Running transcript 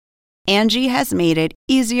Angie has made it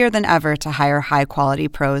easier than ever to hire high-quality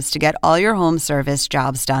pros to get all your home service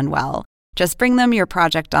jobs done well. Just bring them your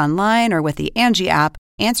project online or with the Angie app,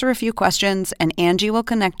 answer a few questions, and Angie will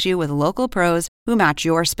connect you with local pros who match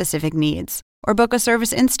your specific needs. Or book a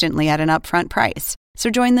service instantly at an upfront price. So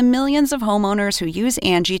join the millions of homeowners who use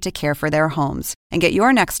Angie to care for their homes and get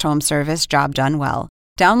your next home service job done well.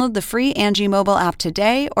 Download the free Angie mobile app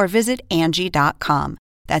today or visit Angie.com.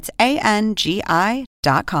 That's ANGI.com.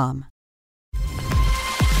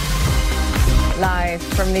 Live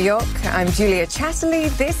from New York, I'm Julia Chatterley.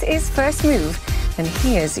 This is First Move, and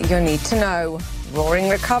here's your need to know. Roaring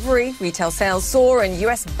recovery, retail sales soar, and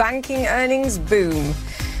US banking earnings boom.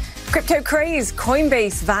 Crypto craze,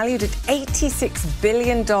 Coinbase valued at $86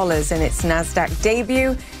 billion in its NASDAQ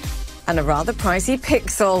debut, and a rather pricey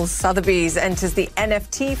pixel. Sotheby's enters the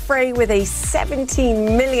NFT fray with a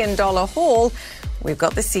 $17 million haul. We've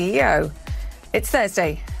got the CEO. It's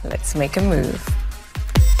Thursday. Let's make a move.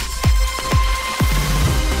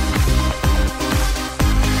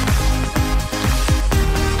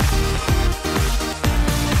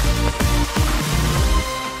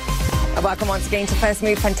 Welcome once again to First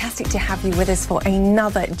Move. Fantastic to have you with us for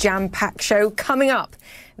another jam-packed show. Coming up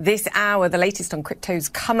this hour, the latest on crypto's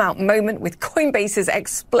come-out moment with Coinbase's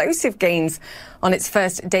explosive gains on its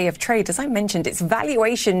first day of trade. As I mentioned, its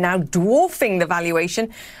valuation now dwarfing the valuation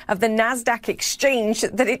of the NASDAQ exchange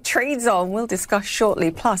that it trades on. We'll discuss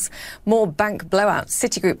shortly. Plus, more bank blowouts.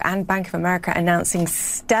 Citigroup and Bank of America announcing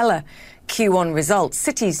stellar Q1 results.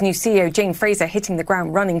 Citi's new CEO, Jane Fraser, hitting the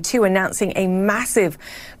ground running too, announcing a massive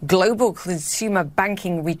global consumer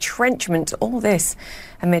banking retrenchment. All this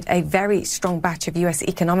amid a very strong batch of US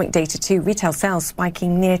economic data too. Retail sales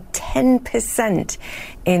spiking near 10%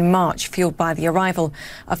 in March, fueled by the arrival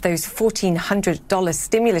of those $1,400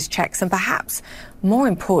 stimulus checks, and perhaps more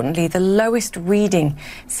importantly, the lowest reading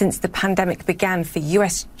since the pandemic began for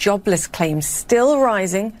US jobless claims, still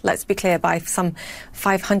rising, let's be clear, by some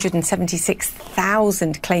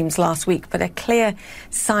 576,000 claims last week, but a clear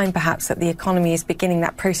sign perhaps that the economy is beginning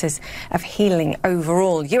that process of healing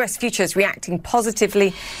overall. US futures reacting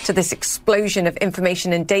positively to this explosion of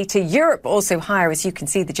information and data. Europe also higher, as you can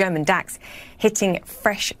see, the German DAX hitting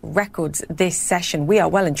fresh records this session. We are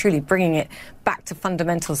well and truly bringing it back to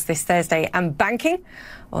fundamentals this Thursday, and banking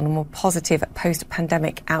on a more positive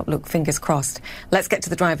post-pandemic outlook, fingers crossed. Let's get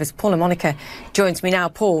to the drivers. Paul and Monica joins me now.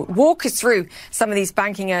 Paul, walk us through some of these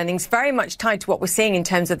banking earnings, very much tied to what we're seeing in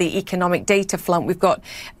terms of the economic data front. We've got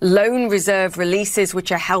loan reserve releases,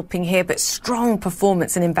 which are helping here, but strong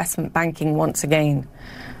performance in investment banking once again.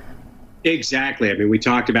 Exactly. I mean, we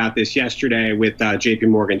talked about this yesterday with JP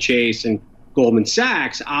Morgan Chase and Goldman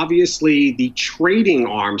Sachs. Obviously, the trading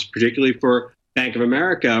arms, particularly for Bank of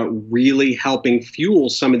America, really helping fuel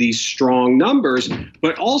some of these strong numbers,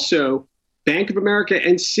 but also Bank of America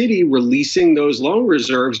and Citi releasing those loan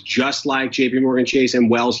reserves, just like JP Morgan Chase and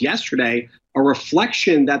Wells yesterday, a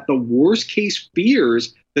reflection that the worst case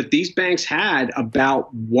fears that these banks had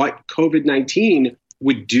about what COVID-19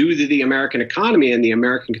 would do to the American economy and the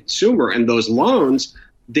American consumer and those loans,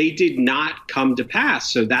 they did not come to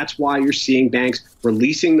pass. So that's why you're seeing banks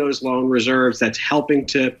releasing those loan reserves. That's helping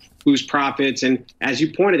to boost profits. And as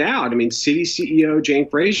you pointed out, I mean, Citi CEO Jane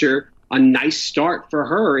Fraser, a nice start for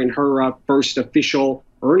her in her first official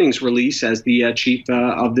earnings release as the chief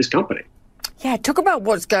of this company. Yeah, talk about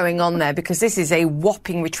what's going on there, because this is a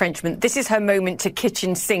whopping retrenchment. This is her moment to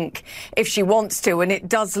kitchen sink if she wants to. And it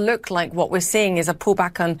does look like what we're seeing is a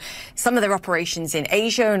pullback on some of their operations in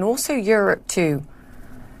Asia and also Europe too.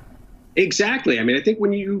 Exactly. I mean, I think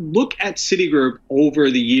when you look at Citigroup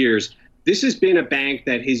over the years, this has been a bank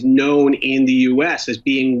that is known in the U.S. as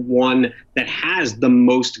being one that has the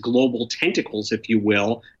most global tentacles, if you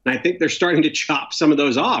will. And I think they're starting to chop some of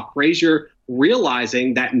those off. Fraser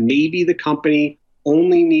realizing that maybe the company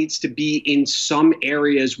only needs to be in some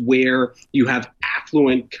areas where you have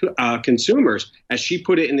affluent consumers. As she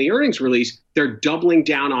put it in the earnings release, they're doubling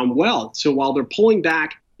down on wealth. So while they're pulling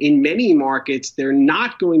back in many markets, they're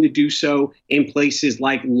not going to do so in places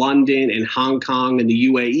like London and Hong Kong and the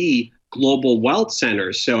UAE, global wealth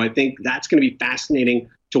centers. So I think that's going to be fascinating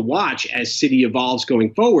to watch as Citi evolves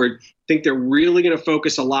going forward. I think they're really going to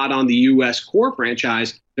focus a lot on the U.S. core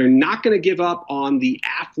franchise. They're not going to give up on the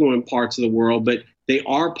affluent parts of the world, but they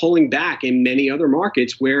are pulling back in many other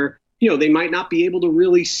markets where, you know, they might not be able to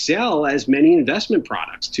really sell as many investment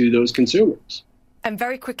products to those consumers. And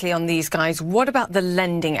very quickly on these guys, what about the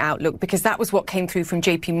lending outlook? Because that was what came through from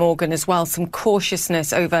JP Morgan as well, some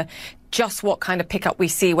cautiousness over just what kind of pickup we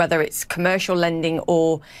see, whether it's commercial lending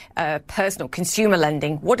or personal consumer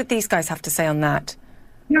lending. What did these guys have to say on that?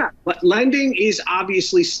 Yeah, but lending is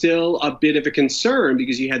obviously still a bit of a concern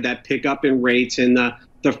because you had that pickup in rates in the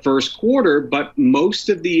first quarter. But most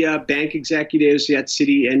of the bank executives at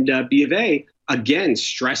Citi and B of A, again,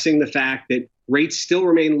 stressing the fact that rates still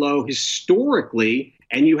remain low historically,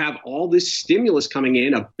 and you have all this stimulus coming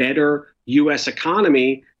in, a better U.S.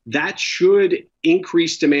 economy, that should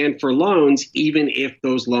increase demand for loans, even if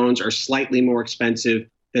those loans are slightly more expensive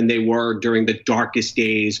than they were during the darkest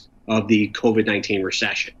days of the COVID-19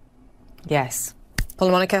 recession. Yes. Paul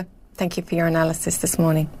and Monica, thank you for your analysis this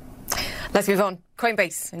morning. Let's move on.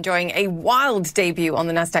 Coinbase enjoying a wild debut on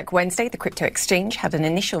the Nasdaq Wednesday. The crypto exchange had an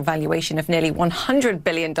initial valuation of nearly $100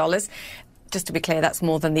 billion. Just to be clear, that's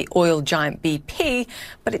more than the oil giant BP,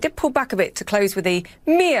 but it did pull back a bit to close with a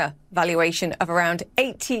mere valuation of around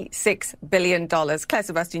 $86 billion. Claire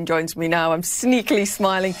Sebastian joins me now. I'm sneakily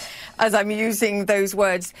smiling as I'm using those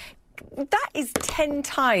words. That is 10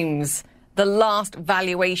 times the last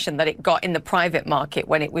valuation that it got in the private market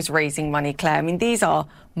when it was raising money, Claire. I mean, these are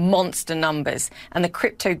monster numbers. And the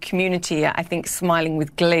crypto community, I think, smiling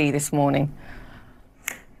with glee this morning.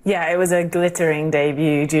 Yeah, it was a glittering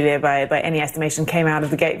debut, Julia, by any estimation. Came out of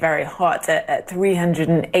the gate very hot at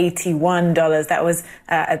 $381. That was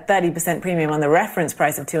a 30% premium on the reference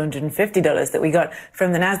price of $250 that we got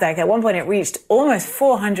from the Nasdaq. At one point, it reached almost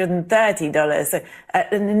 $430. So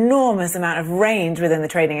an enormous amount of range within the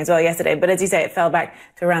trading as well yesterday. But as you say, it fell back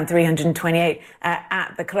to around 328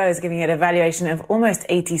 at the close, giving it a valuation of almost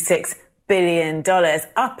 $86 billion.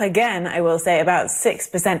 Up again, I will say, about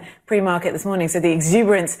 6% pre-market this morning. So the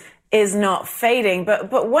exuberance is not fading.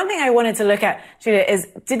 But one thing I wanted to look at, Julia, is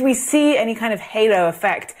did we see any kind of halo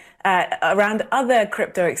effect around other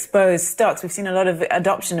crypto-exposed stocks? We've seen a lot of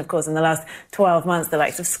adoption, of course, in the last 12 months, the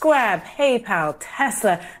likes of Square, PayPal,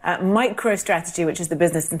 Tesla, MicroStrategy, which is the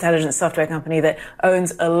business intelligence software company that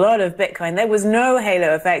owns a lot of Bitcoin. There was no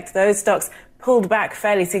halo effect. Those stocks pulled back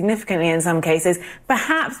fairly significantly in some cases,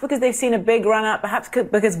 perhaps because they've seen a big run up, perhaps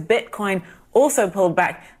because Bitcoin also pulled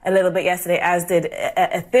back a little bit yesterday, as did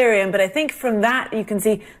Ethereum. But I think from that, you can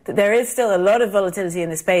see that there is still a lot of volatility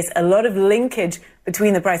in the space, a lot of linkage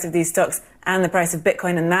between the price of these stocks and the price of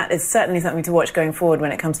Bitcoin. And that is certainly something to watch going forward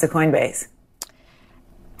when it comes to Coinbase.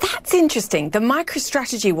 That's interesting. The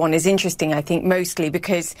MicroStrategy one is interesting, I think, mostly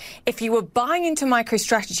because if you were buying into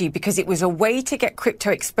MicroStrategy because it was a way to get crypto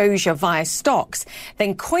exposure via stocks,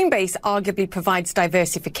 then Coinbase arguably provides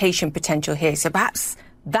diversification potential here. So perhaps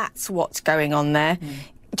that's what's going on there.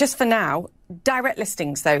 Just for now, direct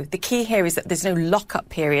listings, though, the key here is that there's no lockup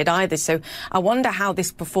period either. So I wonder how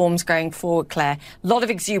this performs going forward, Claire. A lot of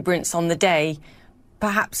exuberance on the day.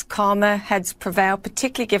 Perhaps calmer heads prevail,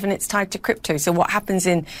 particularly given it's tied to crypto. So what happens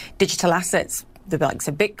in digital assets, the likes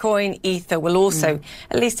of Bitcoin, Ether, will also,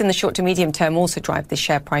 at least in the short to medium term, also drive the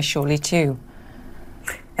share price surely too.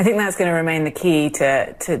 I think that's going to remain the key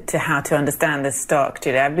to how to understand this stock,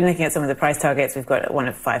 Julia. I've been looking at some of the price targets. We've got one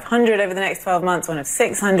of 500 over the next 12 months, one of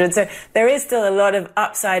 600. So there is still a lot of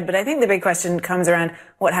upside. But I think the big question comes around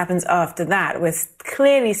what happens after that. We're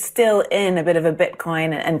clearly still in a bit of a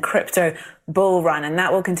Bitcoin and crypto bull run, and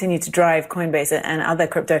that will continue to drive Coinbase and other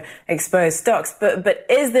crypto exposed stocks. But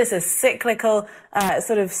is this a cyclical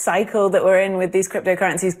sort of cycle that we're in with these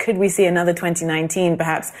cryptocurrencies? Could we see another 2019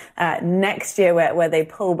 perhaps next year where they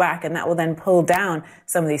pull back, and that will then pull down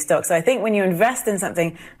some of these stocks? So I think when you invest in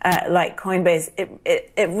something like Coinbase,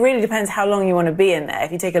 it really depends how long you want to be in there.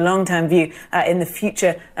 If you take a long-term view in the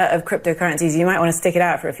future of cryptocurrencies, you might want to stick it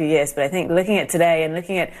out for a few years. But I think looking at today and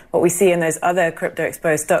looking at what we see in those other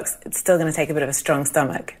crypto-exposed stocks, it's still going to take a bit of a strong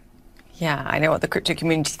stomach. Yeah, I know what the crypto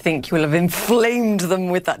community think. You will have inflamed them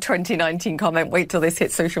with that 2019 comment. Wait till this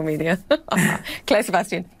hits social media. Claire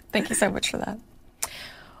Sebastian, thank you so much for that.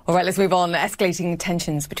 All right, let's move on. Escalating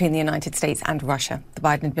tensions between the United States and Russia. The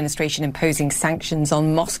Biden administration imposing sanctions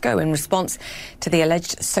on Moscow in response to the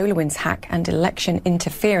alleged SolarWinds hack and election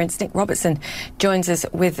interference. Nick Robertson joins us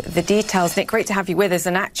with the details. Nick, great to have you with us.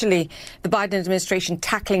 And actually, the Biden administration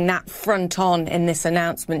tackling that front on in this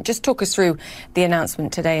announcement. Just talk us through the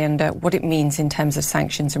announcement today and what it means in terms of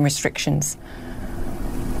sanctions and restrictions.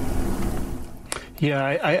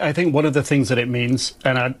 Yeah, I think one of the things that it means,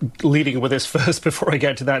 and I'm leading with this first before I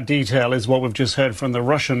get to that detail, is what we've just heard from the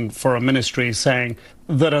Russian Foreign Ministry saying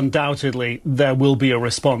that undoubtedly there will be a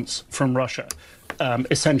response from Russia.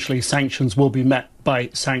 essentially sanctions will be met by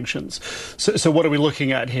sanctions. So what are we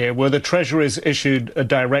looking at here? Well, the Treasury's issued a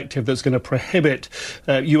directive that's going to prohibit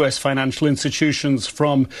U.S. financial institutions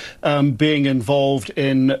from being involved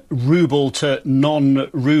in ruble to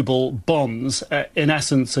non-ruble bonds. In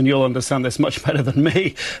essence, and you'll understand this much better than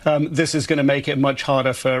me, this is going to make it much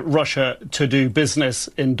harder for Russia to do business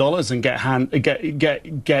in dollars and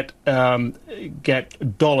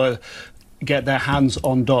get their hands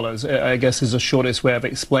on dollars, I guess is the shortest way of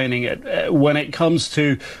explaining it. When it comes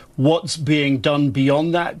to what's being done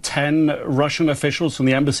beyond that, 10 Russian officials from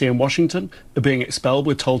the embassy in Washington are being expelled.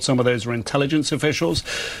 We're told some of those are intelligence officials.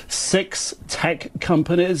 6 tech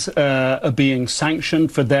companies are being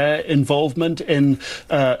sanctioned for their involvement in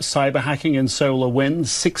cyber hacking in SolarWinds.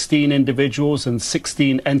 16 individuals and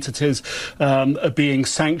 16 entities are being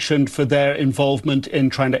sanctioned for their involvement in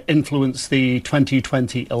trying to influence the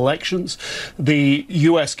 2020 elections. The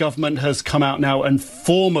US government has come out now and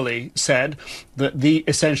formally said that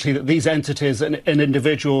essentially that these entities and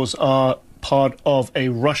individuals are part of a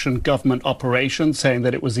Russian government operation, saying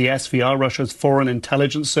that it was the SVR, Russia's Foreign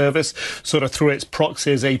Intelligence Service, sort of through its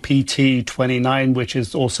proxies, APT-29, which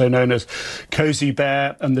is also known as Cozy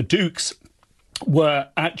Bear, and the Dukes were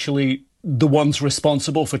actually the ones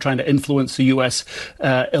responsible for trying to influence the US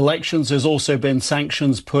elections. There's also been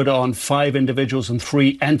sanctions put on 5 individuals and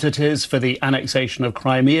 3 entities for the annexation of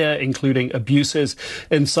Crimea, including abuses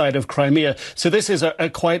inside of Crimea. So this is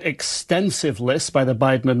a quite extensive list by the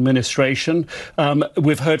Biden administration.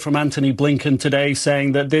 We've heard from Antony Blinken today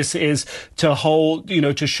saying that this is to show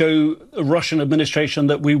the Russian administration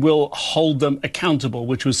that we will hold them accountable,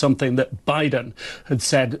 which was something that Biden had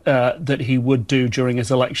said that he would do during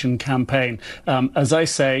his election campaign. As I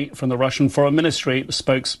say, from the Russian Foreign Ministry, the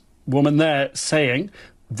spokeswoman there saying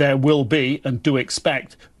there will be and do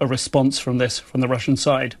expect a response from this from the Russian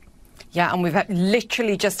side. Yeah, and we've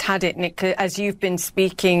literally just had it, Nick, as you've been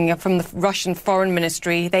speaking from the Russian Foreign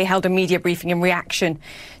Ministry. They held a media briefing in reaction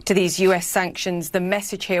to these US sanctions. The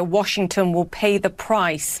message here, Washington will pay the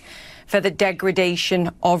price for the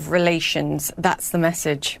degradation of relations. That's the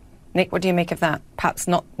message. Nick, what do you make of that? Perhaps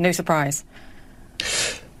no surprise.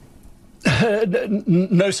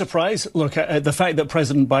 No surprise. Look, the fact that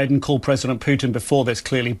President Biden called President Putin before this,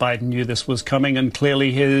 clearly Biden knew this was coming, and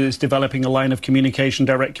clearly he is developing a line of communication,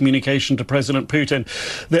 direct communication to President Putin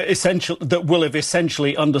that will have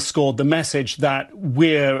essentially underscored the message that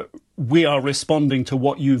we are responding to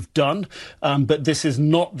what you've done, but this is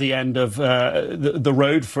not the end of the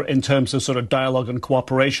road in terms of sort of dialogue and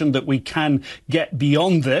cooperation, that we can get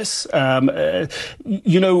beyond this. It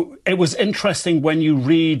was interesting when you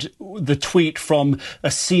read the tweet from a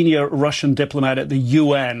senior Russian diplomat at the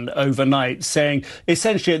UN overnight saying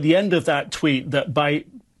essentially at the end of that tweet that by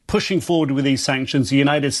pushing forward with these sanctions, the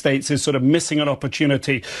United States is sort of missing an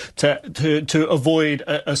opportunity to avoid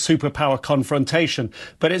a superpower confrontation.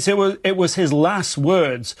 But it was his last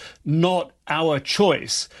words, not our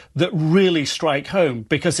choice, that really strike home,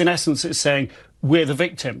 because in essence it's saying we're the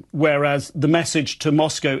victim, whereas the message to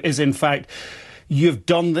Moscow is in fact, you've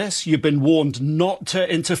done this. You've been warned not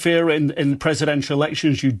to interfere in presidential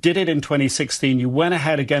elections. You did it in 2016. You went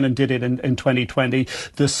ahead again and did it in 2020.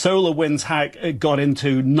 The SolarWinds hack got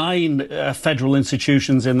into 9 federal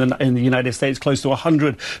institutions in the United States. Close to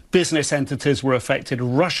 100 business entities were affected.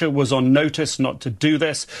 Russia was on notice not to do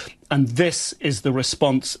this. And this is the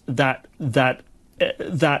response that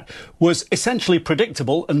was essentially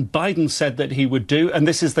predictable, and Biden said that he would do. And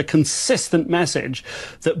this is the consistent message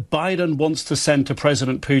that Biden wants to send to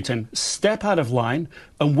President Putin. Step out of line,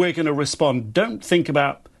 and we're going to respond. Don't think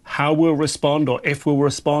about how we'll respond, or if we'll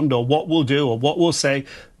respond, or what we'll do, or what we'll say.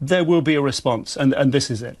 There will be a response, and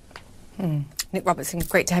this is it. Nick Robertson,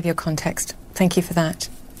 great to have your context. Thank you for that.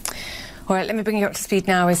 All right, let me bring you up to speed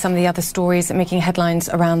now with some of the other stories making headlines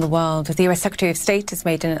around the world. The US Secretary of State has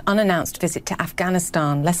made an unannounced visit to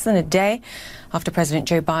Afghanistan less than a day after President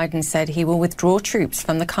Joe Biden said he will withdraw troops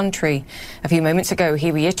from the country. A few moments ago, he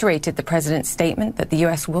reiterated the president's statement that the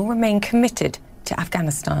US will remain committed to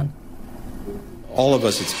Afghanistan. All of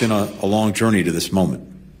us, it's been a long journey to this moment.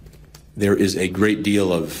 There is a great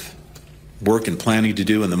deal of work and planning to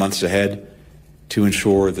do in the months ahead to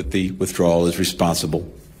ensure that the withdrawal is responsible,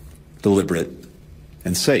 deliberate,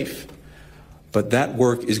 and safe. But that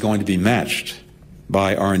work is going to be matched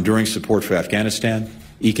by our enduring support for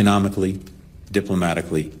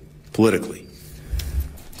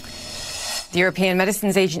The European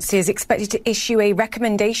Medicines Agency is expected to issue a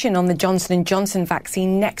recommendation on the Johnson & Johnson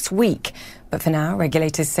vaccine next week. But for now,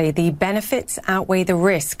 regulators say the benefits outweigh the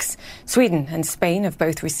risks. Sweden and Spain have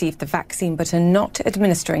both received the vaccine but are not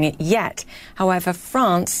administering it yet. However,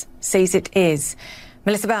 France says it is.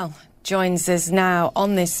 Melissa Bell joins us now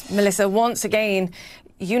on this. Melissa, once again,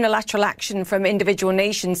 unilateral action from individual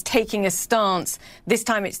nations taking a stance. This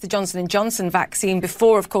time it's the Johnson & Johnson vaccine.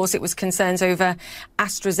 Before, of course, it was concerns over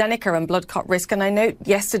AstraZeneca and blood clot risk. And I note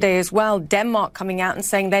yesterday as well, Denmark coming out and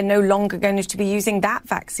saying they're no longer going to be using that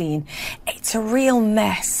vaccine. It's a real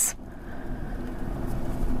mess.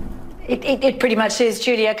 It pretty much is,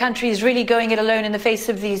 Julia. Countries really going it alone in the face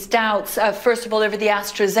of these doubts. First of all, over the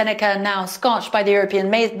AstraZeneca, now scotched by the European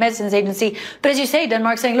Medicines Agency. But as you say,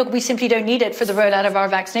 Denmark saying, look, we simply don't need it for the rollout of our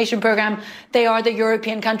vaccination program. They are the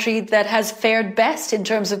European country that has fared best in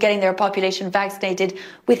terms of getting their population vaccinated,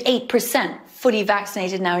 with 8% fully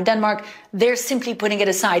vaccinated now in Denmark. They're simply putting it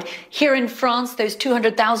aside. Here in France, those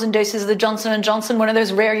 200,000 doses of the Johnson & Johnson, one of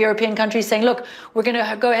those rare European countries, saying, look, we're going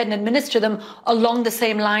to go ahead and administer them along the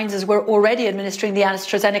same lines as we're already administering the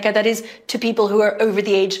AstraZeneca, that is, to people who are over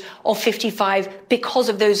the age of 55, because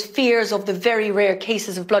of those fears of the very rare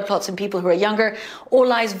cases of blood clots in people who are younger. All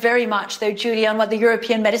lies very much, though, Julia, on what the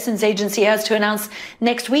European Medicines Agency has to announce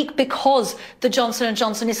next week, because the Johnson &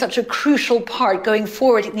 Johnson is such a crucial part going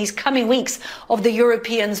forward in these coming weeks of the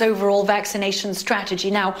Europeans' overall vaccination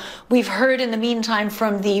strategy. Now, we've heard in the meantime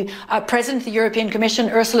from the President of the European Commission,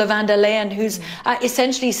 Ursula von der Leyen, who's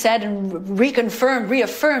essentially said and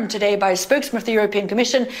reaffirmed today by a spokesman of the European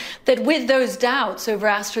Commission, that with those doubts over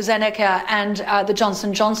AstraZeneca and the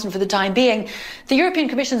Johnson & Johnson for the time being, the European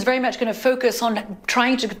Commission is very much going to focus on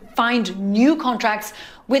trying to find new contracts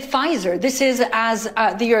with Pfizer. This is, as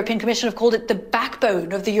the European Commission have called it, the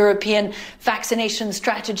backbone of the European vaccination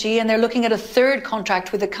strategy. And they're looking at a third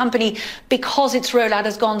contract with the company because its rollout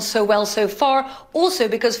has gone so well so far. Also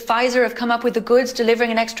because Pfizer have come up with the goods, delivering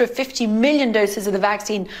an extra 50 million doses of the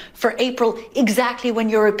vaccine for April, exactly when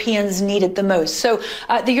Europeans need it the most. So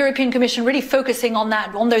the European Commission really focusing on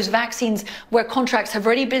that, on those vaccines where contracts have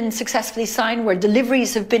already been successfully signed, where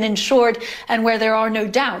deliveries have been ensured, and where there are no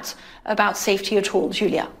doubts about safety at all.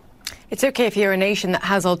 Julia. It's okay if you're a nation that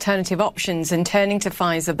has alternative options and turning to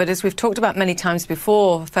Pfizer, but as we've talked about many times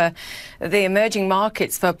before, for the emerging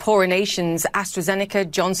markets, for poorer nations, AstraZeneca,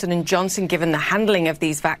 Johnson & Johnson, given the handling of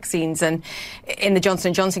these vaccines, and in the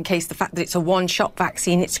Johnson & Johnson case, the fact that it's a one-shot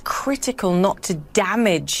vaccine, it's critical not to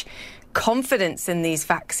damage confidence in these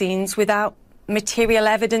vaccines without material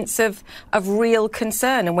evidence of real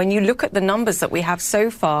concern. And when you look at the numbers that we have so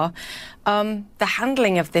far, the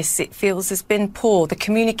handling of this, it feels, has been poor. The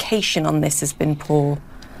communication on this has been poor.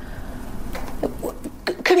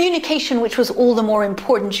 Communication, which was all the more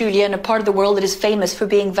important, Julia, in a part of the world that is famous for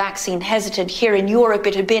being vaccine hesitant. Here in Europe,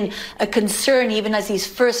 it had been a concern even as these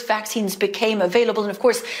first vaccines became available. And of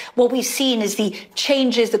course, what we've seen is the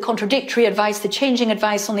changes, the contradictory advice, the changing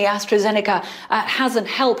advice on the AstraZeneca hasn't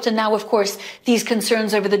helped. And now, of course, these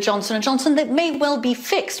concerns over the Johnson & Johnson that may well be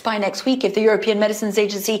fixed by next week if the European Medicines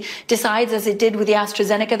Agency decides, as it did with the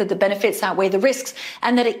AstraZeneca, that the benefits outweigh the risks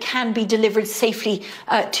and that it can be delivered safely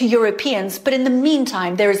to Europeans. But in the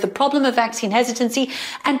meantime, there is the problem of vaccine hesitancy,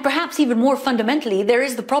 and perhaps even more fundamentally, there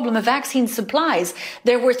is the problem of vaccine supplies.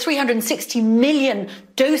 There were 360 million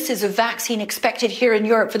doses of vaccine expected here in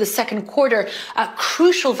Europe for the second quarter.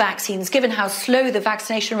 Crucial vaccines, given how slow the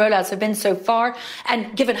vaccination rollouts have been so far,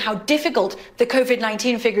 and given how difficult the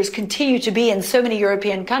COVID-19 figures continue to be in so many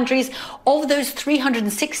European countries. Of those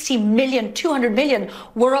 360 million, 200 million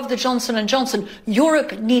were of the Johnson & Johnson.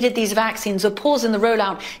 Europe needed these vaccines. A pause in the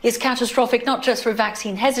rollout is catastrophic, not just for vaccine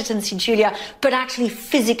hesitancy, Julia, but actually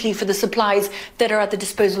physically for the supplies that are at the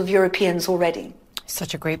disposal of Europeans already.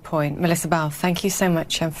 Such a great point. Melissa Bell, thank you so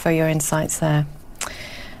much for your insights there.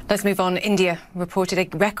 Let's move on. India reported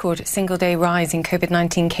a record single-day rise in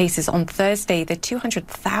COVID-19 cases on Thursday. The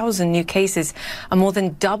 200,000 new cases are more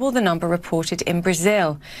than double the number reported in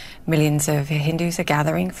Brazil. Millions of Hindus are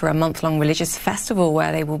gathering for a month-long religious festival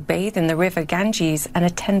where they will bathe in the river Ganges and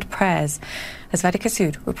attend prayers. As Vedika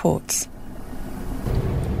Sood reports.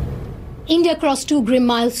 India crossed two grim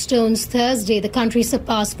milestones Thursday. The country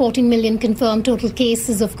surpassed 14 million confirmed total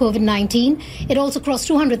cases of COVID-19. It also crossed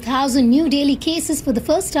 200,000 new daily cases for the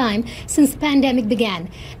first time since the pandemic began.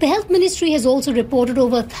 The Health Ministry has also reported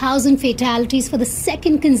over 1,000 fatalities for the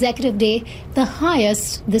second consecutive day, the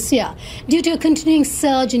highest this year. Due to a continuing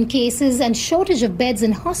surge in cases and shortage of beds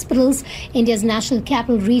in hospitals, India's national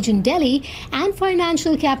capital region, Delhi, and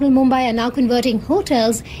financial capital, Mumbai, are now converting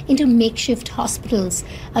hotels into makeshift hospitals.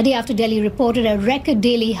 A day after Delhi Delhi reported a record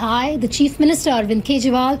daily high. The Chief Minister, Arvind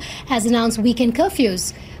Kejriwal, has announced weekend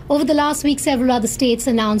curfews. Over the last week, several other states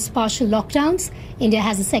announced partial lockdowns. India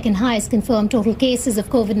has the second highest confirmed total cases of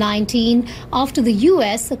COVID-19 after the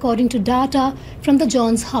US, according to data from the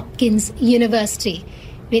Johns Hopkins University.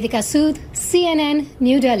 Vedika Sood, CNN,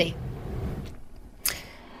 New Delhi.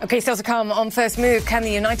 Okay, still to come on First Move. Can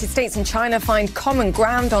the United States and China find common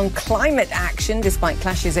ground on climate action despite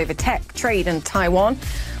clashes over tech, trade and Taiwan?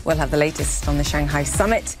 We'll have the latest on the Shanghai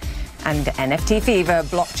summit. And NFT fever,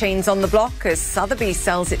 blockchains on the block as Sotheby's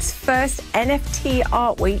sells its first NFT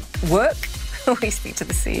artwork. We speak to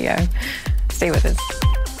the CEO. Stay with us.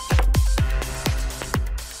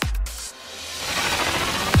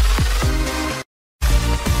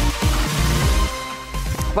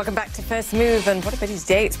 Welcome back to First Move, and what a busy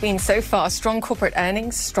day it's been so far. Strong corporate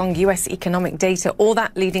earnings, strong US economic data, all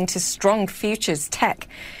that leading to strong futures. Tech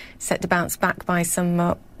set to bounce back by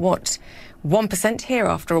some, 1% here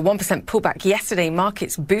after a 1% pullback yesterday.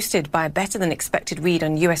 Markets boosted by a better than expected read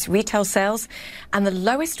on US retail sales and the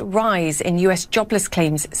lowest rise in US jobless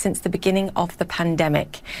claims since the beginning of the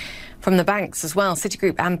pandemic. From the banks as well,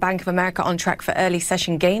 Citigroup and Bank of America on track for early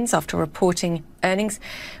session gains after reporting earnings,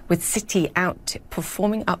 with Citi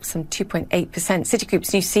outperforming up some 2.8%.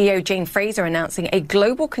 Citigroup's new CEO, Jane Fraser, announcing a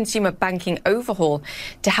global consumer banking overhaul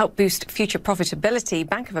to help boost future profitability.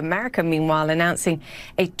 Bank of America, meanwhile, announcing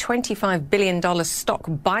a $25 billion stock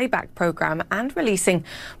buyback program and releasing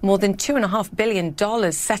more than $2.5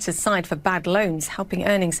 billion set aside for bad loans, helping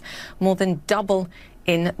earnings more than double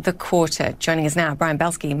in the quarter. Joining us now, Brian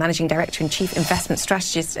Belsky, Managing Director and Chief Investment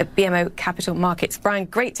Strategist at BMO Capital Markets. Brian,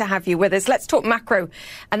 great to have you with us. Let's talk macro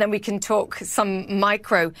and then we can talk some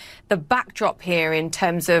micro. The backdrop here in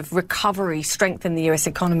terms of recovery, strength in the US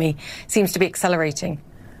economy seems to be accelerating.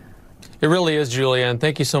 It really is, Julia, and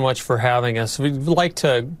thank you so much for having us. We'd like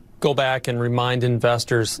to go back and remind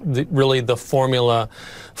investors really the formula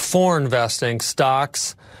for investing.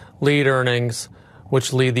 Stocks lead earnings,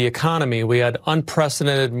 which lead the economy. We had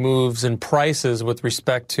unprecedented moves in prices with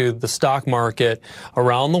respect to the stock market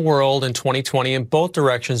around the world in 2020 in both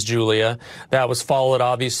directions, Julia. That was followed,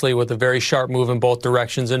 obviously, with a very sharp move in both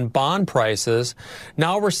directions in bond prices.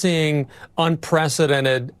 Now we're seeing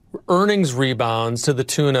unprecedented earnings rebounds to the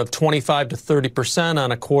tune of 25 to 30%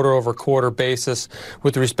 on a quarter-over-quarter basis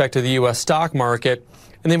with respect to the U.S. stock market.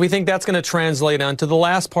 And then we think that's going to translate onto the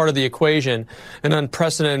last part of the equation, an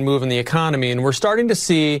unprecedented move in the economy. And we're starting to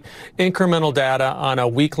see incremental data on a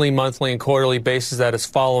weekly, monthly, and quarterly basis that is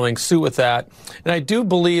following suit with that. And I do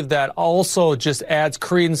believe that also just adds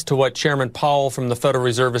credence to what Chairman Powell from the Federal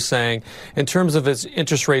Reserve is saying in terms of its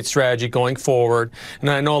interest rate strategy going forward. And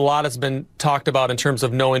I know a lot has been talked about in terms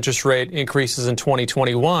of no interest rate increases in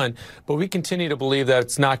 2021, but we continue to believe that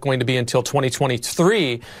it's not going to be until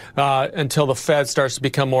 2023 until the Fed starts to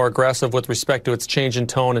become more aggressive with respect to its change in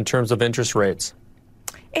tone in terms of interest rates.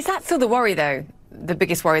 Is that still the worry, though? The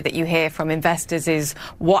biggest worry that you hear from investors is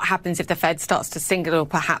what happens if the Fed starts to signal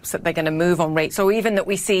perhaps that they're going to move on rates, or even that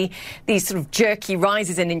we see these sort of jerky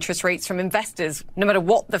rises in interest rates from investors, no matter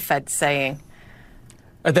what the Fed's saying.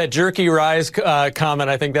 That jerky rise comment,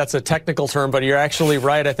 I think that's a technical term, but you're actually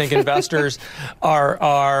right. I think investors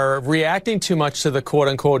are reacting too much to the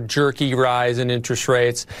quote-unquote jerky rise in interest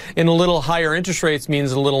rates. And a little higher interest rates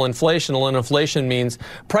means a little inflation. A little inflation means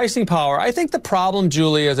pricing power. I think the problem,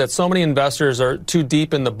 Julie, is that so many investors are too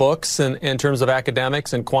deep in the books in terms of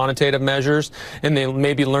academics and quantitative measures, and they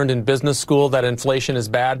maybe learned in business school that inflation is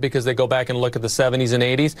bad because they go back and look at the 70s and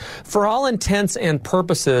 80s. For all intents and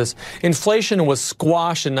purposes, inflation was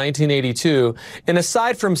squashed in 1982, and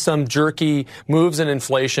aside from some jerky moves in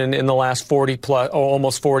inflation in the last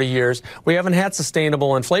almost 40 years, we haven't had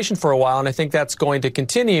sustainable inflation for a while, and I think that's going to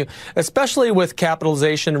continue, especially with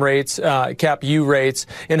capitalization rates, cap-U rates,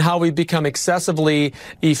 and how we become excessively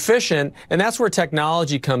efficient, and that's where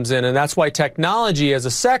technology comes in, and that's why technology as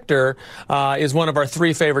a sector is one of our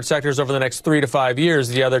three favorite sectors over the next 3 to 5 years,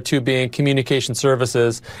 the other two being communication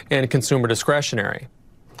services and consumer discretionary.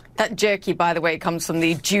 That jerky, by the way, comes from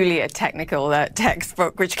the Julia technical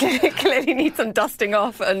textbook, which clearly needs some dusting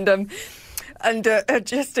off and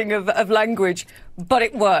adjusting of language, but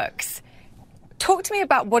it works. Talk to me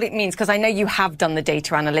about what it means, because I know you have done the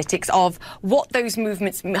data analytics of what those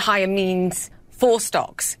movements higher means for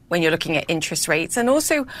stocks when you're looking at interest rates, and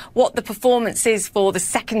also what the performance is for the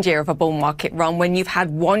second year of a bull market run when you've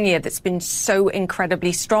had 1 year that's been so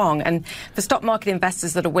incredibly strong. And for stock market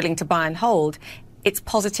investors that are willing to buy and hold, it's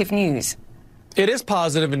positive news. It is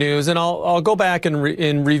positive news, and I'll go back and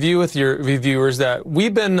review with your viewers that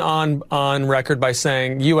we've been on record by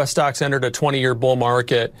saying U.S. stocks entered a 20-year bull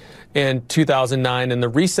market in 2009, and the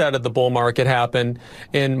reset of the bull market happened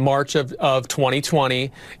in March of 2020.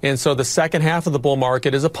 And so the second half of the bull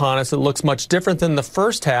market is upon us. It looks much different than the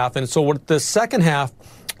first half, and so what the second half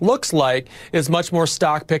looks like is much more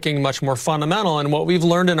stock picking, much more fundamental. And what we've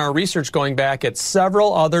learned in our research going back at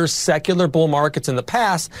several other secular bull markets in the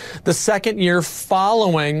past, the second year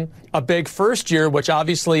following a big first year, which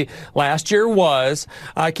obviously last year was,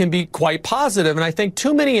 can be quite positive. And I think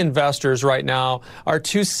too many investors right now are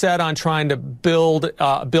too set on trying to build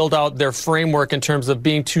out their framework in terms of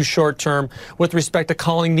being too short term with respect to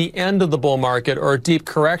calling the end of the bull market or a deep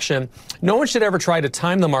correction. No one should ever try to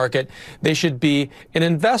time the market. They should be an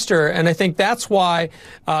investor. And I think that's why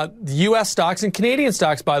U.S. stocks and Canadian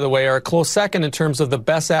stocks, by the way, are a close second in terms of the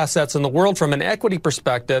best assets in the world from an equity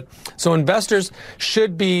perspective. So investors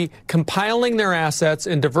should be compiling their assets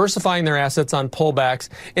and diversifying their assets on pullbacks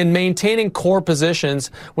and maintaining core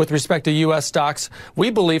positions with respect to U.S. stocks.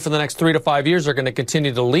 We believe for the next 3 to 5 years are going to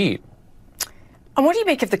continue to lead. And what do you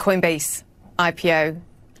make of the Coinbase IPO?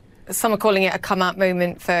 Some are calling it a come-out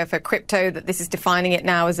moment for crypto, that this is defining it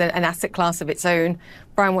now as an asset class of its own.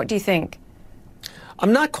 Brian, what do you think?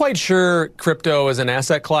 I'm not quite sure crypto is an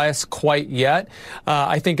asset class quite yet.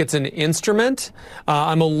 I think it's an instrument.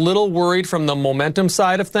 I'm a little worried from the momentum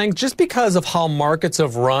side of things just because of how markets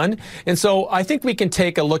have run. And so I think we can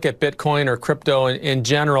take a look at Bitcoin or crypto in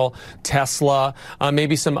general, Tesla,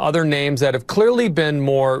 maybe some other names that have clearly been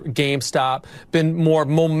more GameStop, been more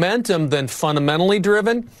momentum than fundamentally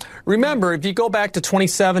driven. Remember, if you go back to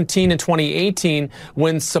 2017 and 2018,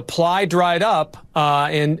 when supply dried up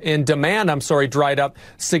and demand, dried up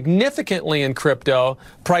significantly in crypto,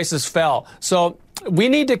 prices fell. So we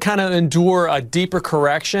need to kind of endure a deeper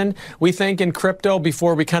correction, we think, in crypto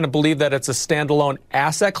before we kind of believe that it's a standalone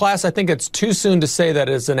asset class. I think it's too soon to say that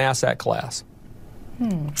it's an asset class.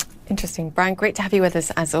 Interesting. Brian, great to have you with us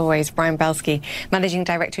as always. Brian Belsky, Managing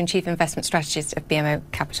Director and Chief Investment Strategist of BMO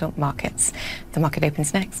Capital Markets. The market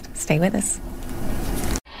opens next. Stay with us.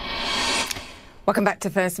 Welcome back to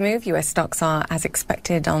First Move. US stocks are, as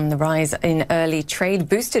expected, on the rise in early trade,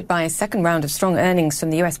 boosted by a second round of strong earnings from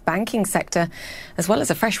the US banking sector, as well as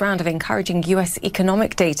a fresh round of encouraging US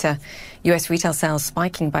economic data. US retail sales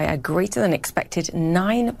spiking by a greater than expected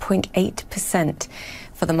 9.8%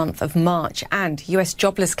 for the month of March, and US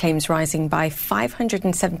jobless claims rising by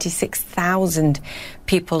 576,000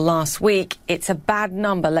 people last week. It's a bad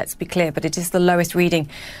number, let's be clear, but it is the lowest reading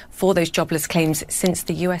for those jobless claims since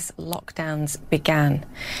the US lockdowns began.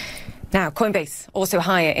 Now, Coinbase also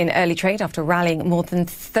higher in early trade after rallying more than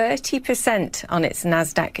 30% on its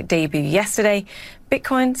Nasdaq debut yesterday.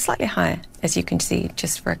 Bitcoin slightly higher, as you can see,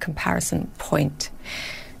 just for a comparison point.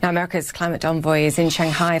 Now, America's climate envoy is in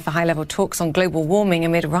Shanghai for high-level talks on global warming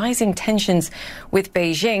amid rising tensions with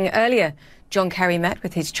Beijing. Earlier, John Kerry met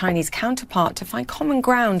with his Chinese counterpart to find common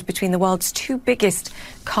ground between the world's two biggest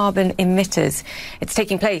carbon emitters. It's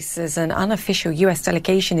taking place as an unofficial US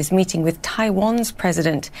delegation is meeting with Taiwan's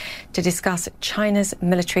president to discuss China's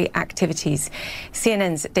military activities.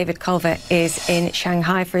 CNN's David Culver is in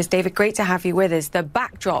Shanghai for us. David, great to have you with us. The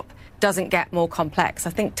backdrop doesn't get more complex. I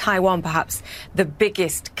think Taiwan perhaps the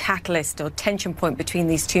biggest catalyst or tension point between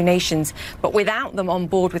these two nations, but without them on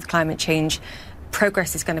board with climate change,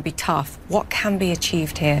 progress is going to be tough. What can be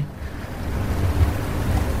achieved here?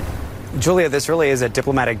 Julia, this really is a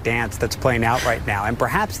diplomatic dance that's playing out right now. And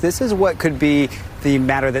perhaps this is what could be the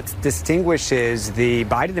matter that distinguishes the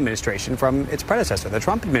Biden administration from its predecessor, the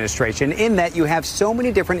Trump administration, in that you have so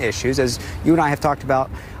many different issues, as you and I have talked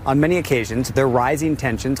about on many occasions, the rising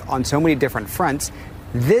tensions on so many different fronts.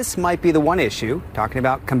 This might be the one issue, talking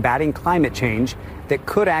about combating climate change, that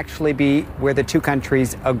could actually be where the two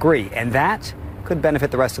countries agree. And that could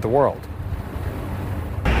benefit the rest of the world.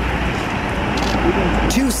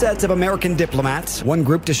 Two sets of American diplomats, one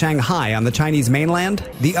group to Shanghai on the Chinese mainland,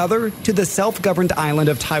 the other to the self-governed island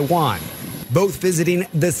of Taiwan, both visiting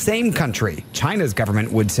the same country, China's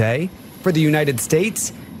government would say. For the United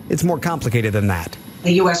States, it's more complicated than that.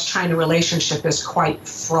 The U.S.-China relationship is quite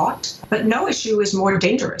fraught, but no issue is more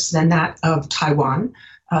dangerous than that of Taiwan,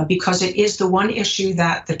 because it is the one issue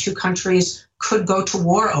that the two countries could go to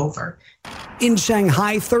war over. In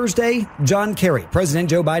Shanghai Thursday, John Kerry,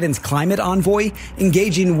 President Joe Biden's climate envoy,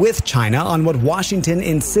 engaging with China on what Washington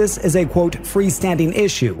insists is a, quote, freestanding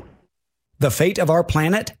issue. The fate of our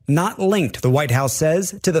planet not linked, the White House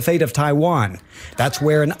says, to the fate of Taiwan. That's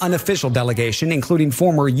where an unofficial delegation, including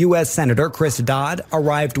former U.S. Senator Chris Dodd,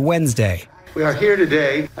 arrived Wednesday. We are here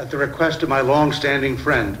today at the request of my long-standing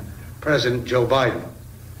friend, President Joe Biden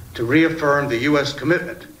to reaffirm the U.S.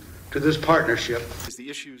 commitment to this partnership.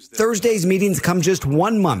 Thursday's meetings come just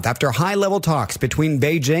 1 month after high-level talks between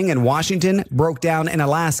Beijing and Washington broke down in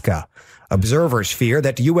Alaska. Observers fear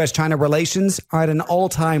that U.S.-China relations are at an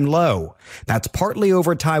all-time low. That's partly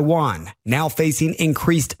over Taiwan, now facing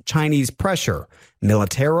increased Chinese pressure,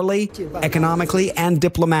 militarily, economically, and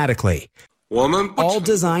diplomatically. All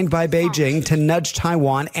designed by Beijing to nudge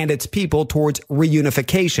Taiwan and its people towards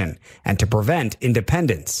reunification and to prevent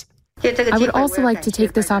independence. I would also like to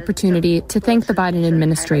take this opportunity to thank the Biden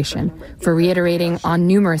administration for reiterating on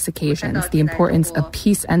numerous occasions the importance of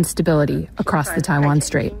peace and stability across the Taiwan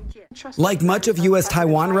Strait. Like much of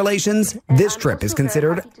U.S.-Taiwan relations, this trip is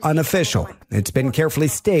considered unofficial. It's been carefully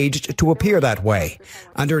staged to appear that way,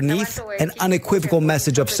 underneath an unequivocal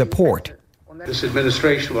message of support. This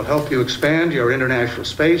administration will help you expand your international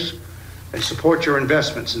space and support your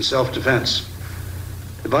investments in self-defense.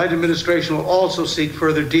 The Biden administration will also seek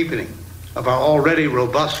further deepening of our already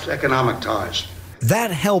robust economic ties.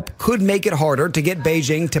 That help could make it harder to get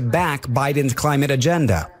Beijing to back Biden's climate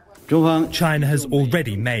agenda. China has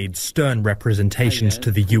already made stern representations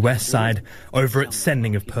to the U.S. side over its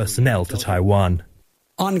sending of personnel to Taiwan.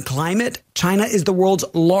 On climate, China is the world's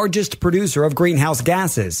largest producer of greenhouse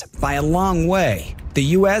gases by a long way. The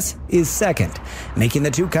U.S. is second, making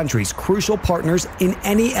the two countries crucial partners in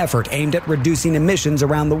any effort aimed at reducing emissions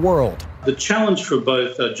around the world. The challenge for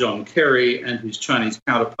both John Kerry and his Chinese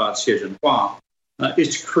counterpart Xie Jinping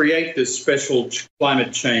is to create this special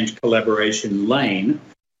climate change collaboration lane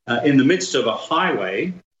in the midst of a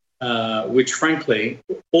highway, which frankly,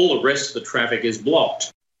 all the rest of the traffic is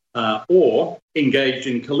blocked. Or engaged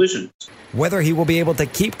in collisions. Whether he will be able to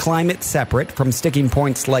keep climate separate from sticking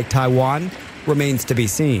points like Taiwan remains to be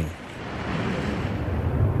seen.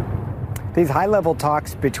 These high-level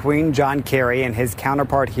talks between John Kerry and his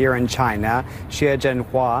counterpart here in China, Xie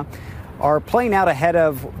Jinping, are playing out ahead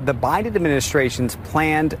of the Biden administration's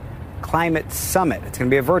planned climate summit. It's going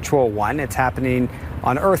to be a virtual one. It's happening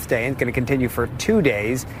on Earth Day and it's going to continue for 2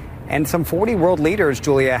 days. And some 40 world leaders,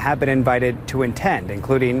 Julia, have been invited to attend,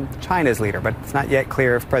 including China's leader. But it's not yet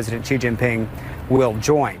clear if President Xi Jinping will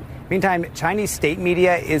join. Meantime, Chinese state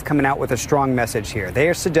media is coming out with a strong message here. They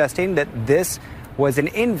are suggesting that this was an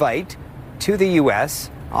invite to the U.S.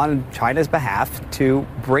 on China's behalf to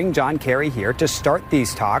bring John Kerry here to start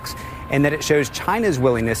these talks, and that it shows China's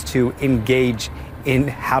willingness to engage in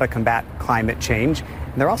how to combat climate change.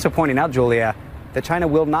 And they're also pointing out, Julia, that China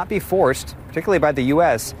will not be forced, particularly by the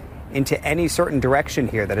U.S., into any certain direction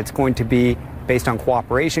here, that it's going to be based on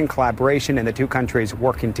cooperation, collaboration, and the two countries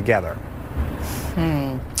working together.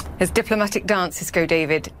 As diplomatic dances go,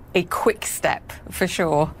 David, a quick step for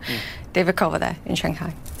sure. David Culver there in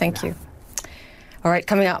Shanghai. Thank you. All right,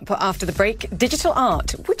 coming up after the break, digital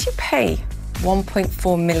art. Would you pay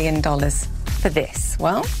 $1.4 million for this?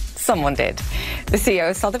 Well, someone did. The CEO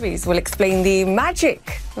of SolarWinds will explain the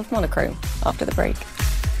magic of monochrome after the break.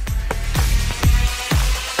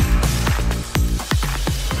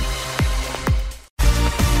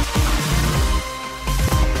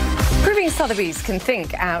 Sotheby's can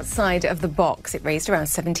think outside of the box. It raised around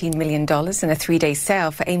 $17 million in a 3-day sale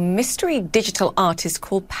for a mystery digital artist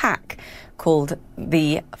called Pac, called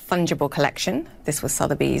the Fungible Collection. This was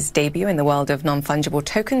Sotheby's debut in the world of non-fungible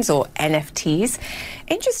tokens, or NFTs.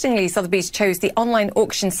 Interestingly, Sotheby's chose the online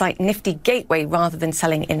auction site Nifty Gateway rather than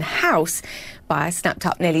selling in-house. Buyers snapped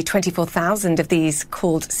up nearly 24,000 of these,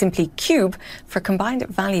 called Simply Cube, for a combined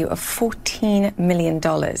value of $14 million.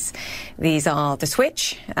 These are the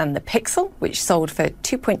Switch and the Pixel, which sold for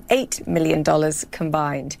 $2.8 million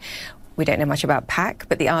combined. We don't know much about Pac,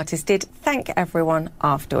 but the artist did thank everyone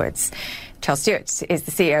afterwards. Charles Stewart is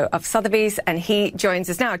the CEO of Sotheby's, and he joins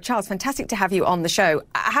us now. Charles, fantastic to have you on the show.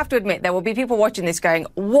 I have to admit, there will be people watching this going,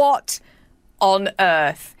 what on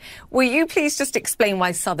earth? Will you please just explain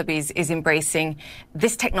why Sotheby's is embracing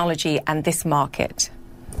this technology and this market?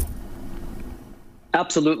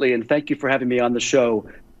 Absolutely, and thank you for having me on the show.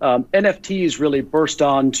 NFTs really burst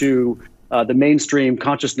onto the mainstream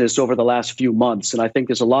consciousness over the last few months, and I think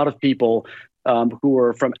there's a lot of people who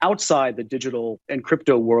are from outside the digital and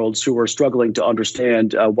crypto worlds who are struggling to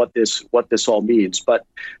understand what this all means. But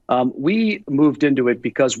we moved into it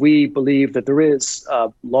because we believe that there is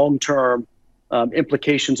long-term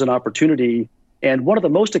implications and opportunity. And one of the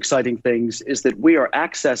most exciting things is that we are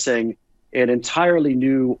accessing an entirely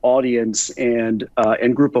new audience and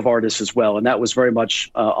group of artists as well. And that was very much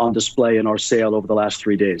on display in our sale over the last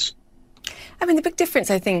 3 days. I mean, the big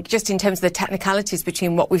difference, I think, just in terms of the technicalities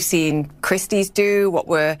between what we've seen Christie's do, what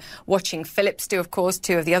we're watching Phillips do, of course,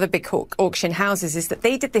 two of the other big auction houses, is that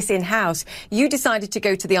they did this in-house. You decided to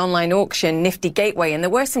go to the online auction, Nifty Gateway, and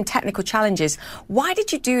there were some technical challenges. Why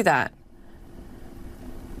did you do that?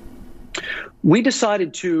 We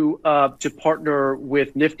decided to partner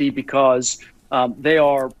with Nifty because they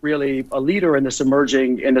are really a leader in this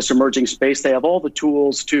emerging space. They have all the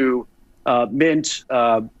tools to mint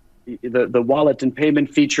the wallet and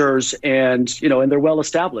payment features, and they're well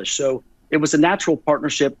established. So it was a natural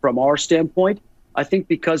partnership from our standpoint. I think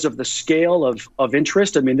because of the scale of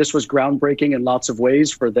interest. I mean, this was groundbreaking in lots of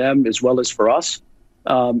ways for them as well as for us.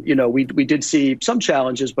 We did see some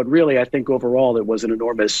challenges, but really, I think overall it was an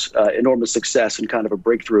enormous success and kind of a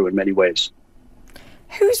breakthrough in many ways.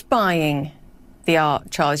 Who's buying the art,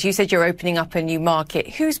 Charles? You said you're opening up a new market.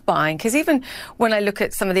 Who's buying? Because even when I look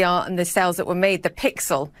at some of the art and the sales that were made, the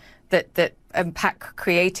pixel that Pack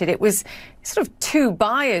created, it was sort of two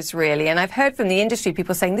buyers, really. And I've heard from the industry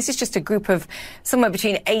people saying this is just a group of somewhere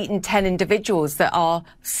between 8 and 10 individuals that are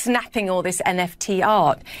snapping all this NFT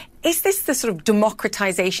art. Is this the sort of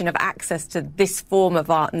democratization of access to this form of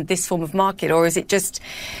art and this form of market? Or is it just,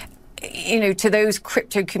 to those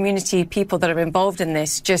crypto community people that are involved in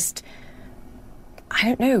this, just, I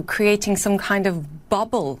don't know, creating some kind of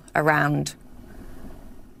bubble around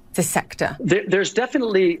the sector? There's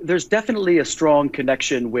definitely a strong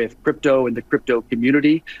connection with crypto and the crypto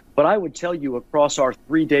community. But I would tell you, across our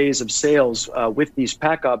 3 days of sales with these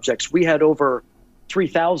pack objects, we had over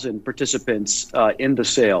 3,000 participants in the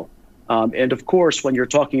sale. And of course, when you're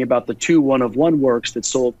talking about the 2 one-of-one works that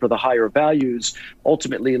sold for the higher values,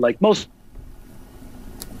 ultimately, like most,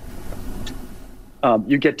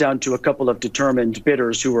 you get down to a couple of determined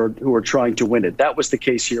bidders who are trying to win it. That was the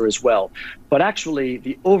case here as well. But actually,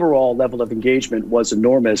 the overall level of engagement was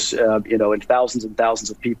enormous, and thousands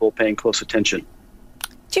of people paying close attention.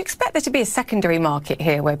 Do you expect there to be a secondary market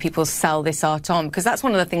here where people sell this art on? Because that's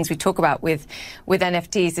one of the things we talk about with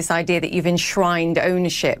NFTs, this idea that you've enshrined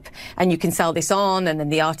ownership and you can sell this on, and then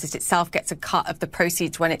the artist itself gets a cut of the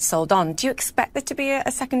proceeds when it's sold on. Do you expect there to be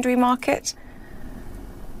a secondary market?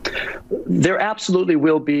 There absolutely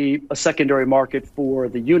will be a secondary market for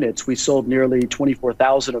the units. We sold nearly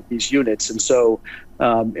 24,000 of these units. And so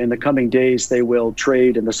in the coming days, they will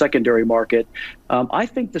trade in the secondary market. I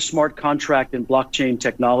think the smart contract and blockchain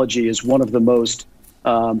technology is one of the most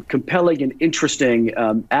compelling and interesting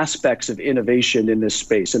aspects of innovation in this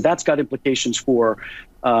space. And that's got implications for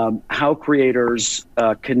how creators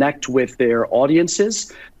connect with their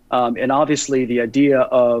audiences. And obviously, the idea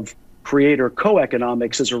of creator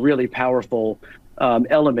co-economics is a really powerful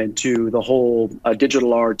element to the whole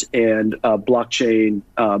digital art and blockchain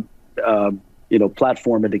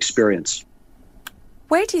platform and experience.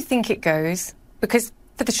 Where do you think it goes? Because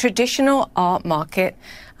for the traditional art market,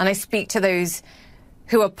 and I speak to those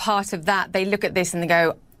who are part of that, they look at this and they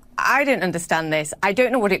go, I don't understand this. I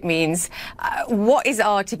don't know what it means. What is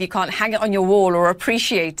art if you can't hang it on your wall or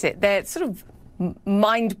appreciate it? They're sort of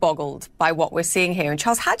mind-boggled by what we're seeing here. And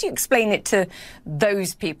Charles, how do you explain it to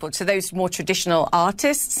those people, to those more traditional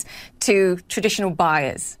artists, to traditional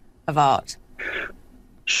buyers of art?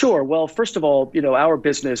 Sure. Well, first of all, our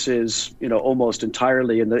business is, almost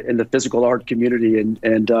entirely in the physical art community, and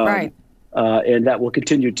that will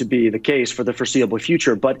continue to be the case for the foreseeable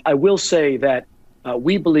future. But I will say that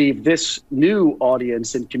we believe this new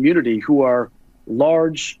audience and community, who are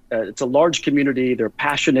large, it's a large community. They're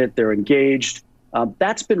passionate. They're engaged.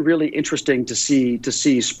 That's been really interesting to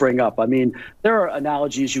see spring up. I mean, there are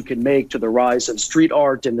analogies you can make to the rise of street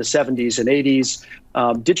art in the 70s and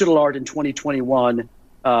 80s, digital art in 2021,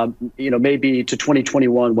 maybe to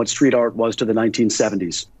 2021 what street art was to the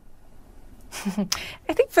 1970s.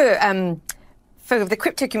 I think for the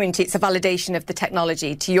crypto community, it's a validation of the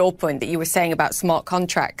technology, to your point that you were saying about smart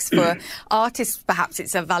contracts. For artists, perhaps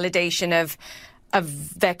it's a validation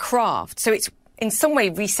of their craft. So it's in some way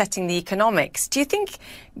resetting the economics. Do you think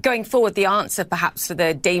going forward the answer perhaps for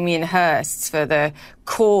the Damien Hirsts, for the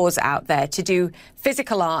cause out there, to do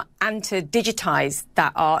physical art and to digitize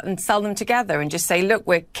that art and sell them together and just say, look,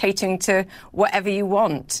 we're catering to whatever you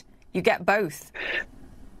want. You get both.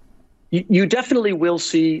 You definitely will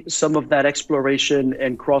see some of that exploration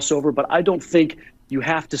and crossover, but I don't think you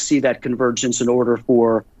have to see that convergence in order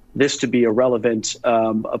for this to be a relevant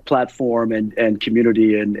a platform and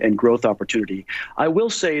community and growth opportunity. I will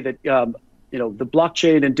say that the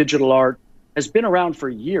blockchain and digital art has been around for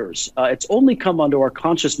years. It's only come onto our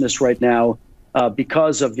consciousness right now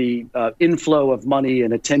because of the inflow of money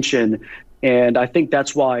and attention And I think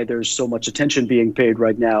that's why there's so much attention being paid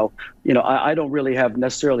right now. I don't really have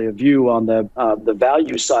necessarily a view on the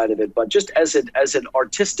value side of it, but just as an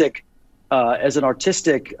artistic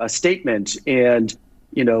statement, and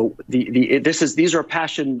these are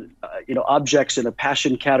passion objects in a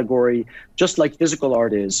passion category, just like physical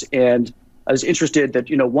art is. And I was interested that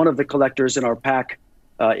one of the collectors in our pack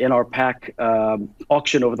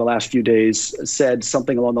auction over the last few days said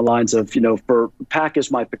something along the lines of, for pack is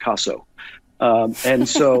my Picasso. And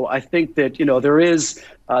so I think that, there is,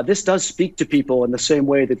 this does speak to people in the same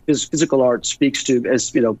way that physical art speaks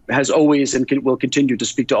to, has always and will continue to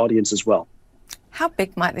speak to audience as well. How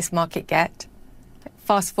big might this market get?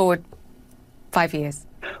 Fast forward 5 years.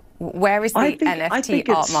 Where is the NFT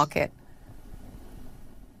art market?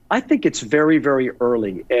 I think it's very, very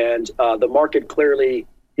early, and the market clearly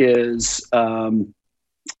is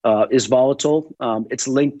volatile. It's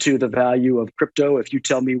linked to the value of crypto. If you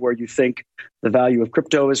tell me where you think the value of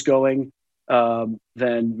crypto is going,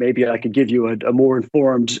 then maybe I could give you a more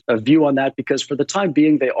informed view on that, because for the time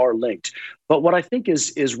being, they are linked. But what I think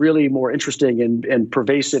is really more interesting and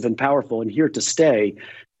pervasive and powerful and here to stay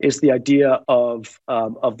is the idea of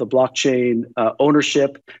the blockchain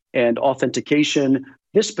ownership and authentication.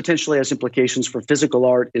 This potentially has implications for physical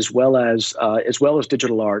art as well as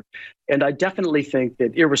digital art. And I definitely think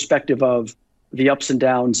that irrespective of the ups and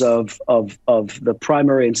downs of the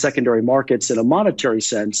primary and secondary markets in a monetary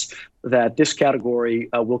sense, that this category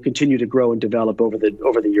will continue to grow and develop over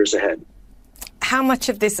the years ahead. How much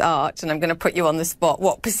of this art, and I'm going to put you on the spot,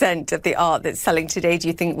 what percent of the art that's selling today do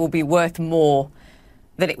you think will be worth more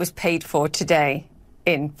than it was paid for today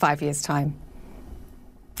in 5 years' time?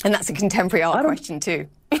 And that's a contemporary art question too.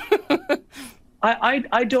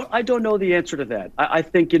 I don't know the answer to that. I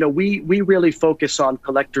think we really focus on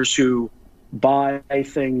collectors who buy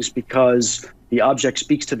things because the object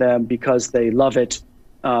speaks to them, because they love it,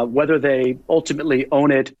 whether they ultimately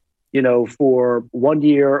own it, for 1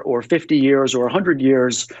 year or 50 years or 100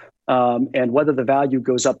 years, and whether the value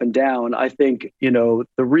goes up and down. I think the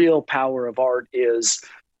real power of art is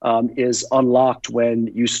unlocked when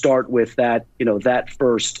you start with that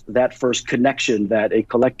first connection that a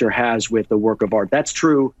collector has with the work of art. That's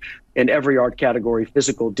true in every art category,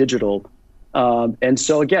 physical, digital. And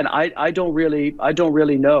so again, I don't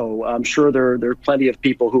really know. I'm sure there are plenty of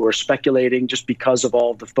people who are speculating just because of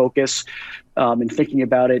all of the focus and thinking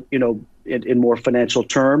about it, in more financial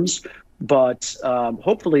terms. But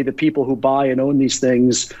hopefully the people who buy and own these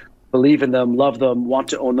things believe in them, love them, want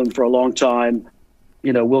to own them for a long time.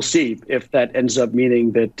 We'll see if that ends up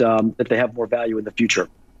meaning that they have more value in the future.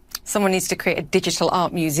 Someone needs to create a digital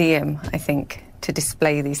art museum, I think, to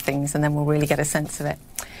display these things, and then we'll really get a sense of it.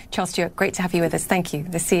 Charles Stewart, great to have you with us. Thank you.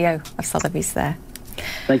 The CEO of SolarWinds there.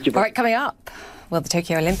 Thank you. All right, coming up, will the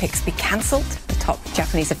Tokyo Olympics be cancelled? The top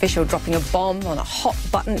Japanese official dropping a bomb on a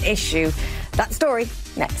hot-button issue. That story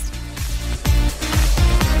next.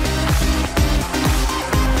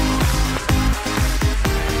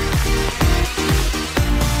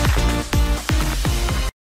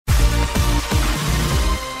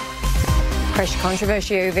 Fresh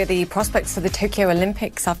controversy over the prospects for the Tokyo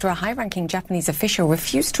Olympics after a high-ranking Japanese official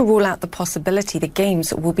refused to rule out the possibility the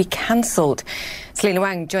Games will be cancelled. Selena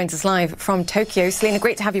Wang joins us live from Tokyo. Selena,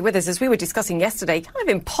 great to have you with us. As we were discussing yesterday, kind of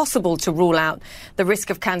impossible to rule out the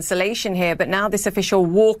risk of cancellation here, but now this official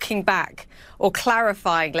walking back or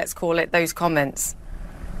clarifying, let's call it, those comments.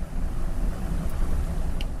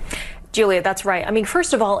 Julia, that's right. I mean,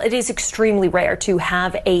 first of all, it is extremely rare to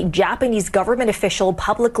have a Japanese government official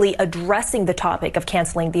publicly addressing the topic of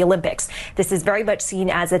canceling the Olympics. This is very much seen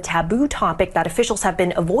as a taboo topic that officials have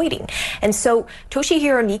been avoiding. And so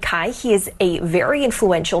Toshihiro Nikai, he is a very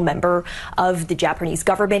influential member of the Japanese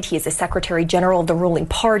government. He is the Secretary General of the ruling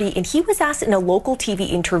party. And he was asked in a local TV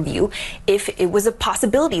interview if it was a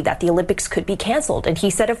possibility that the Olympics could be canceled. And he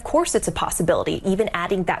said, of course, it's a possibility, even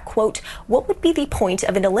adding that, quote, what would be the point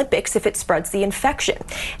of an Olympics if it spreads the infection?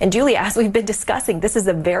 And Julia, as we've been discussing, this is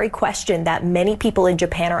a very question that many people in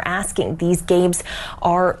Japan are asking. These games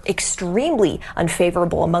are extremely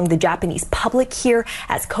unfavorable among the Japanese public here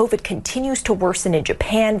as COVID continues to worsen in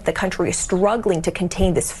Japan. The country is struggling to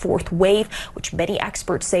contain this fourth wave, which many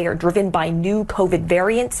experts say are driven by new COVID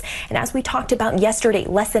variants. And as we talked about yesterday,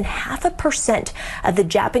 less than 0.5% of the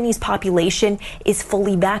Japanese population is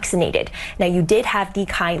fully vaccinated. Now, you did have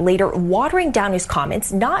Nikai later watering down his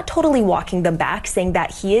comments, not totally walking them back, saying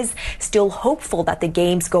that he is still hopeful that the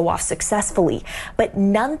games go off successfully. But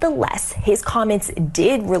nonetheless, his comments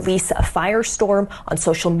did release a firestorm on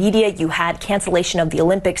social media. You had cancellation of the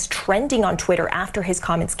Olympics trending on Twitter after his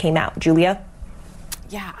comments came out. Julia?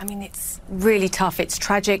 Yeah, I mean, it's really tough. It's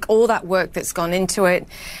tragic, all that work that's gone into it.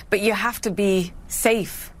 But you have to be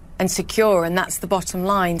safe and secure, and that's the bottom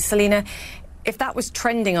line. Selena, if that was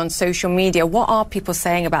trending on social media, what are people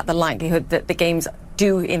saying about the likelihood that the games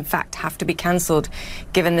do, in fact, have to be cancelled,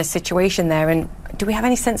 given the situation there? And do we have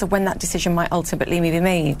any sense of when that decision might ultimately be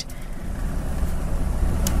made?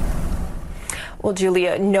 Well,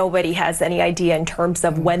 Julia, nobody has any idea in terms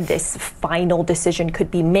of when this final decision could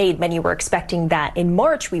be made. Many were expecting that in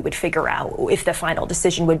March we would figure out if the final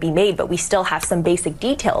decision would be made, but we still have some basic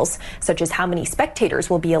details, such as how many spectators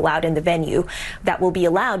will be allowed in the venue that will be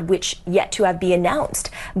allowed, which yet to have been announced.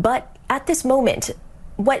 But at this moment,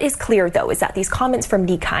 what is clear, though, is that these comments from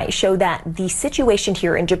Nikai show that the situation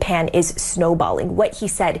here in Japan is snowballing. What he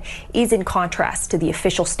said is in contrast to the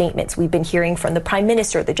official statements we've been hearing from the Prime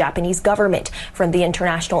Minister, the Japanese government, from the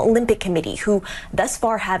International Olympic Committee, who thus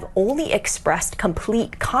far have only expressed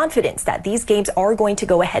complete confidence that these games are going to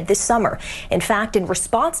go ahead this summer. In fact, in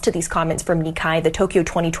response to these comments from Nikai, the Tokyo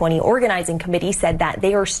 2020 Organizing Committee said that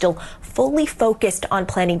they are still fully focused on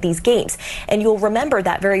planning these games. And you'll remember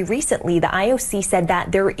that very recently, the IOC said that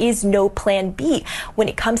there is no plan B when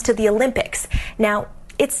it comes to the Olympics. Now,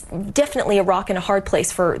 it's definitely a rock and a hard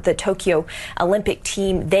place for the Tokyo Olympic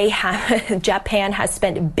team. Japan has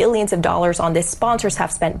spent billions of dollars on this. Sponsors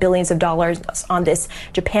have spent billions of dollars on this.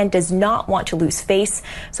 Japan does not want to lose face,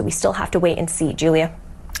 so we still have to wait and see. Julia?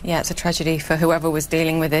 Yeah, it's a tragedy for whoever was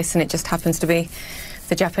dealing with this, and it just happens to be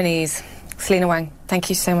the Japanese. Selena Wang, thank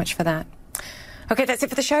you so much for that. Okay, that's it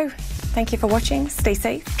for the show. Thank you for watching. Stay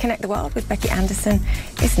safe. Connect the World with Becky Anderson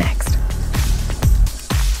is next.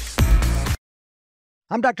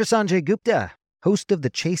 I'm Dr. Sanjay Gupta, host of the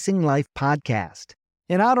Chasing Life podcast.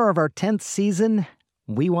 In honor of our 10th season,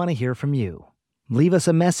 we want to hear from you. Leave us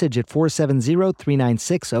a message at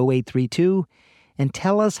 470-396-0832 and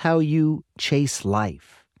tell us how you chase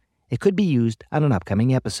life. It could be used on an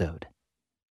upcoming episode.